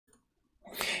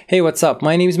Hey, what's up?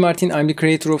 My name is Martin. I'm the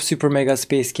creator of Super Mega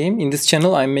Space Game. In this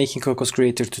channel, I'm making Cocos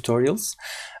Creator tutorials.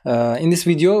 In this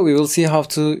video, we will see how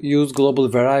to use global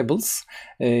variables.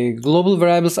 Global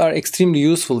variables are extremely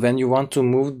useful when you want to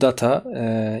move data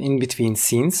in between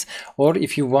scenes, or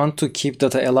if you want to keep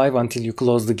data alive until you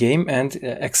close the game and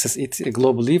access it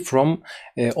globally from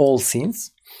all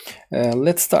scenes.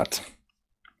 Let's start.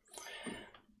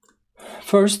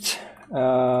 First,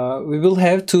 we will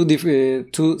have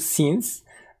two scenes,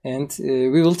 and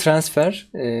we will transfer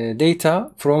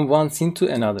data from one scene to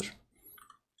another.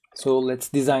 So let's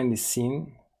design this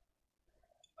scene.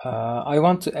 I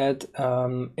want to add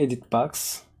edit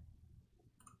box.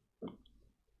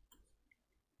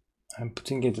 I'm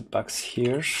putting edit box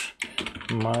here,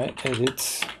 my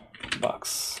edit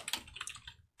box.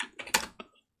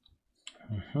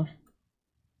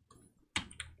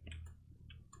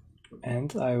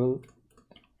 And I will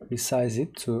resize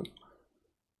it to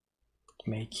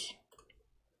make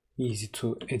easy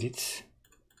to edit.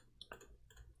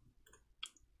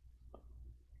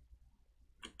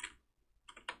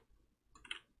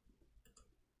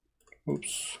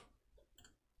 Oops.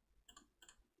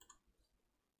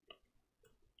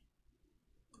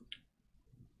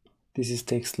 This is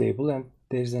text label and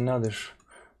there's another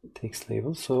text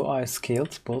label, so I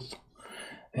scaled both.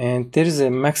 And there is a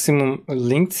maximum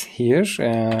length here.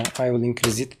 I will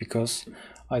increase it because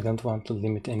I don't want to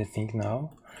limit anything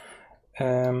now.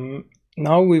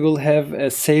 Now we will have a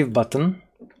save button.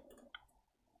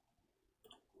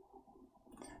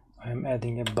 I'm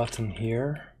adding a button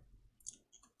here,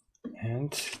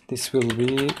 and this will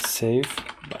be save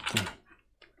button.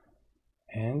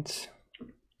 And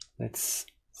let's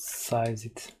size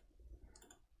it.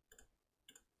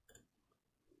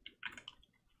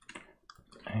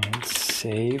 And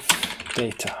save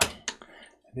data.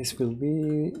 This will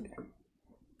be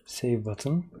save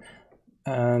button,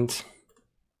 and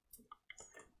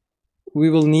we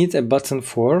will need a button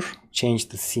for change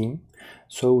the scene.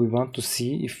 So we want to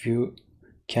see if you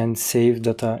can save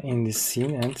data in this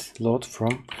scene and load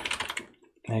from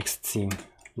next scene.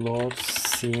 Load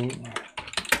scene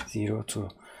 02.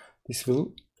 This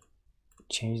will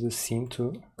change the scene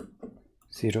to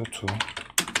 02.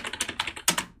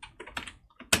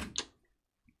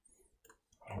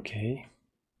 Okay.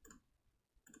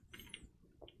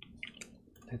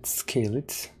 Let's scale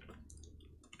it.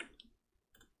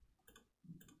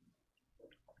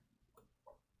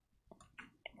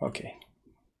 Okay,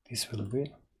 this will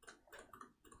be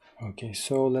okay.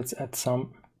 So let's add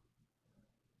some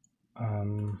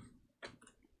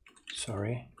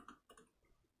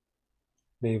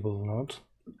label node.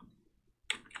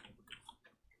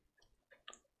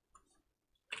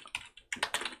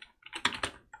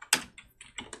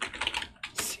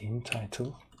 Scene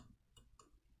title.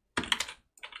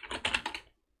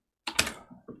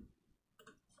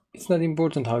 It's not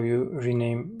important how you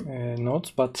rename nodes,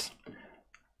 but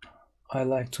I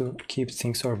like to keep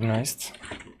things organized.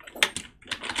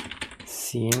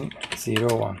 Scene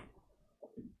 01.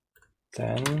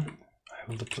 Then I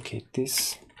will duplicate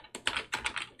this.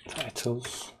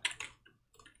 Titles.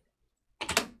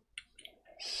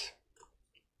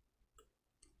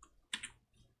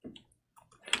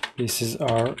 This is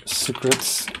our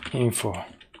secret info.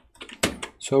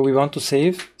 So we want to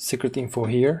save secret info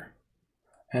here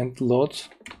and load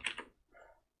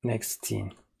next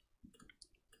scene.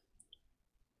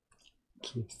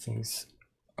 Keep things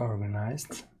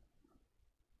organized.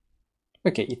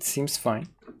 Okay, it seems fine.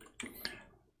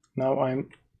 Now I'm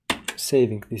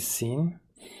saving this scene,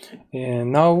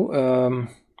 and now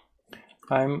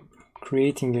I'm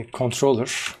creating a controller.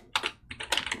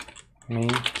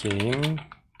 Main game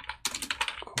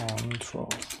control.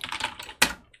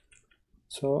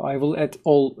 So I will add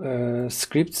all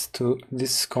scripts to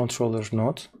this controller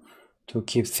node to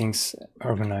keep things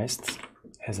organized,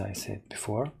 as I said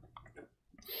before.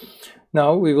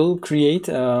 Now we will create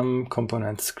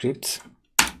component script.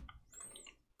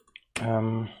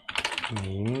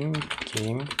 Main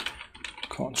game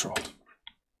control.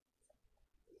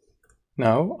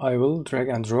 Now I will drag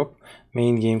and drop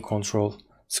main game control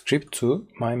script to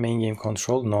my main game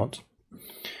control node.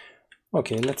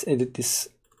 Okay, let's edit this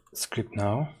script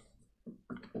now.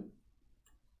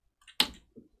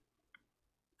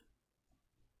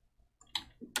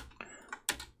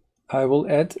 I will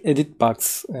add edit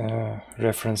box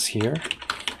reference here.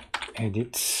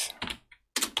 Edit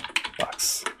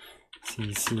box.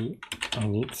 CC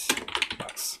edit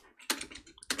box.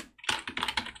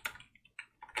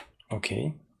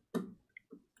 Okay.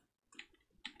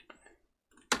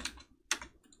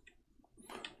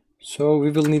 So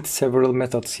we will need several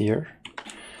methods here.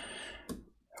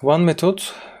 one method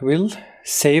will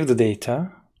save the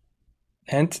data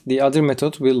and the other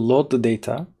method will load the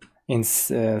data in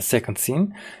second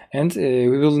scene, and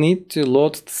we will need to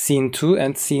load scene 2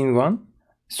 and scene 1,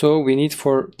 so we need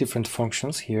 4 different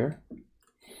functions here.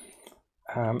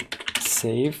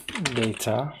 Save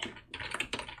data,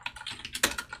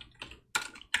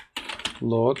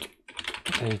 load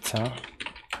data,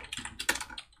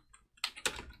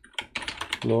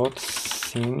 load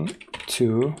scene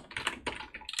 2,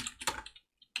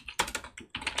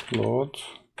 load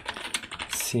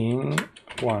scene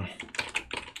 1.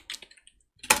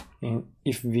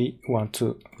 If we want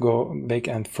to go back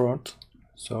and forth,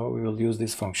 so we will use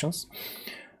these functions.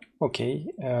 Okay,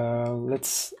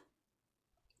 let's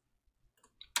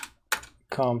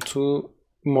come to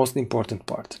most important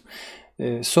part.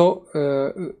 When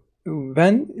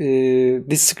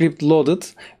this script loaded,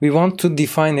 we want to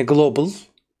define a global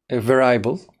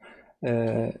variable.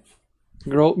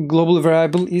 Global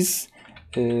variable is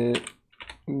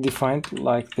defined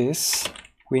like this: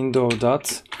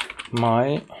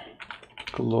 window.my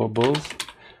global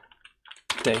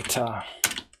data.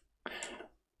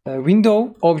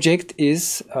 Window object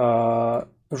is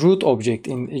root object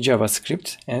in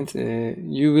JavaScript, and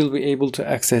you will be able to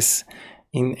access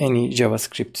in any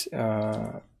JavaScript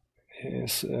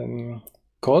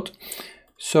code.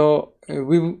 So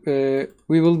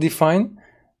we will define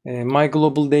my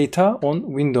global data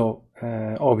on window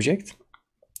object.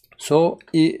 So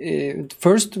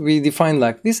first we define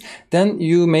like this, then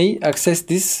you may access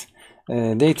this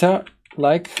data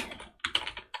like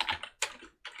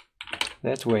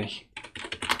that way.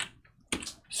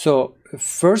 So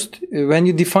first, when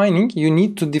you're defining, you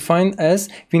need to define as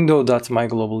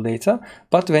window.myGlobalData,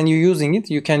 but when you're using it,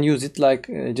 you can use it like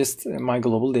just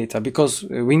myGlobalData, because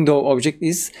window object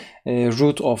is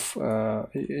root of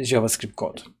JavaScript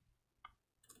code.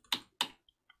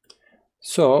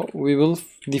 So we will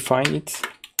define it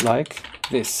like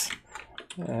this.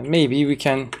 Maybe we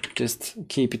can just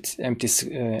keep it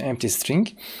empty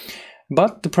string.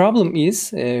 But the problem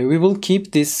is we will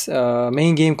keep this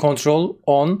main game control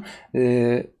on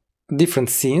different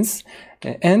scenes,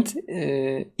 and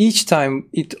each time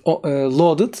it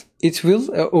loaded, it will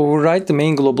overwrite the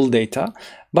main global data.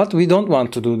 But we don't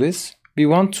want to do this. We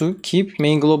want to keep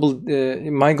main global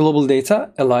my global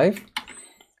data alive.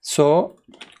 So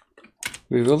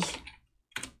we will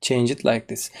change it like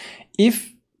this. If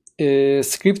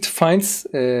script finds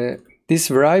this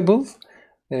variable,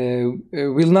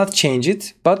 will not change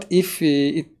it, but if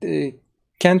it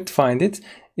can't find it,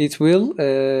 it will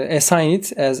assign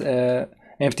it as a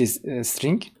empty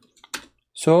string.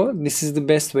 So this is the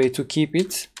best way to keep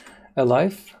it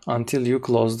alive until you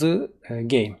close the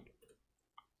game.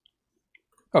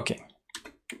 Okay,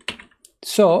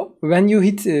 so when you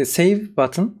hit save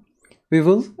button, we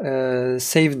will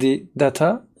save the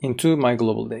data into my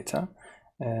global data.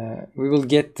 We will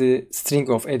get the string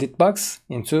of edit box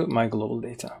into my global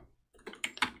data.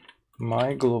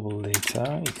 My global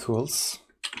data equals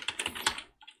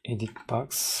edit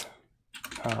box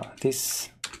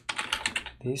this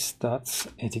dot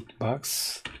edit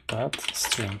box dot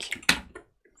string,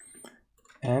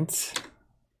 and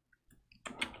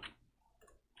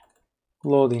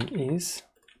loading is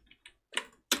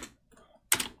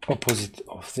opposite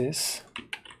of this.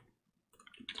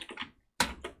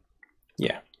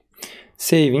 Yeah,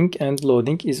 saving and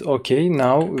loading is okay.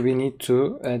 Now we need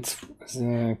to add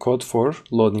code for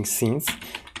loading scenes.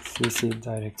 cc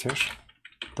director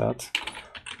dot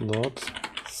load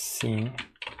scene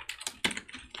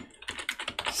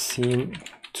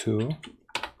 2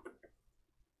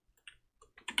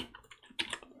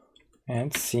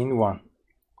 and scene 1.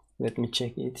 Let me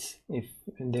check it if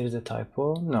there is a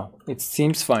typo. No, it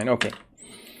seems fine. Okay,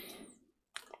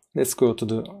 let's go to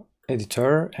the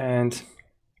editor, and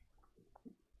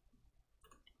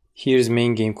here's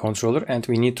main game controller, and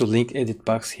we need to link edit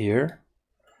box here.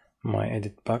 My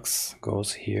edit box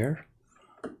goes here.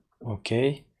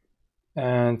 Okay,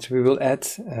 and we will add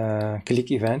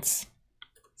click events,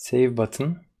 save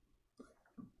button.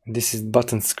 This is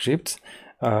button script.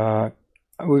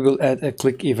 We will add a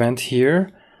click event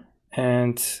here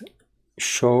and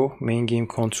show main game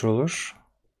controller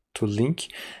to link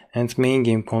and main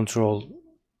game control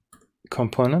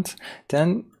component.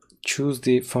 Then choose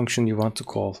the function you want to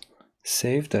call,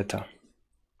 save data,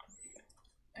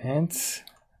 and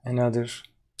another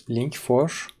link for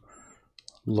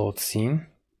load scene.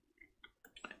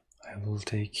 I will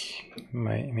take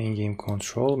my main game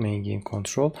control.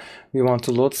 We want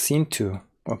to load scene 2.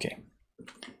 Okay,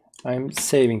 I'm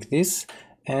saving this,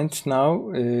 and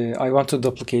now I want to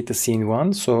duplicate the scene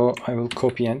 1, so I will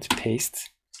copy and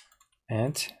paste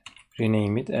and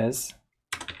rename it as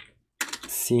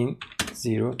scene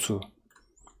 02.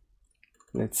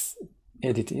 Let's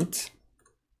edit it.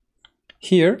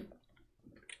 Here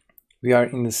we are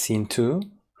in the scene 2,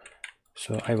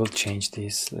 so I will change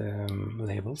these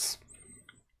labels,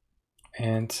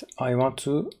 and I want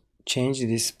to change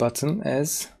this button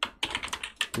as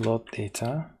load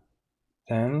data.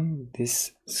 Then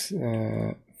this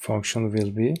function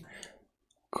will be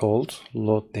called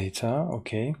load data.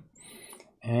 Okay,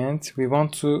 and we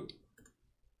want to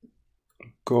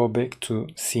go back to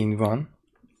scene 1,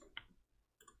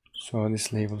 so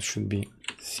this label should be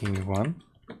scene 1,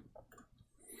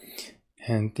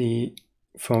 and the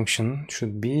function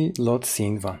should be load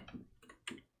scene 1.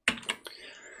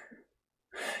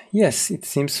 Yes, it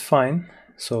seems fine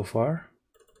so far.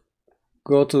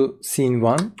 Go to scene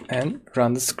 1 and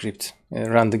run the script,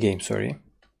 run the game, sorry.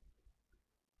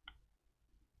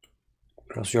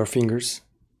 Cross your fingers.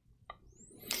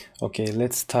 Okay,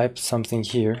 let's type something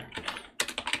here.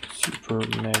 Super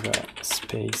Mega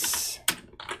Space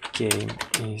Game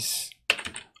is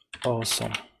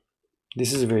awesome.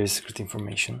 This is very secret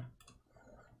information.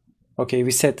 Okay,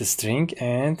 we set the string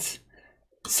and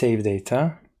save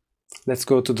data. Let's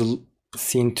go to the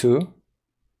scene 2.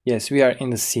 Yes, we are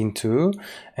in the scene 2,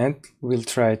 and we'll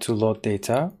try to load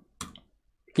data.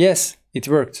 Yes, it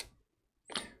worked.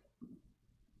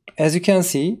 As you can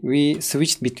see, we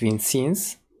switched between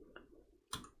scenes,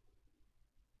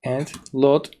 and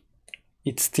load,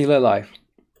 it's still alive.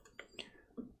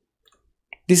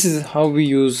 This is how we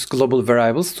use global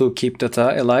variables to keep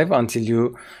data alive until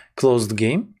you close the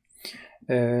game.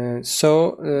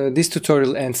 This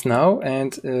tutorial ends now,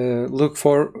 and look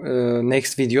for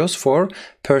next videos for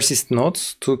persist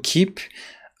nodes to keep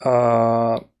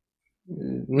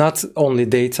not only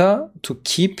data, to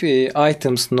keep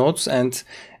items, nodes, and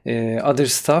other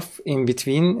stuff in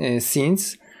between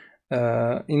scenes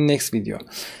in next video.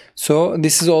 So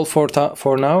this is all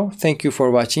for now. Thank you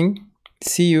for watching.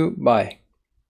 See you. Bye.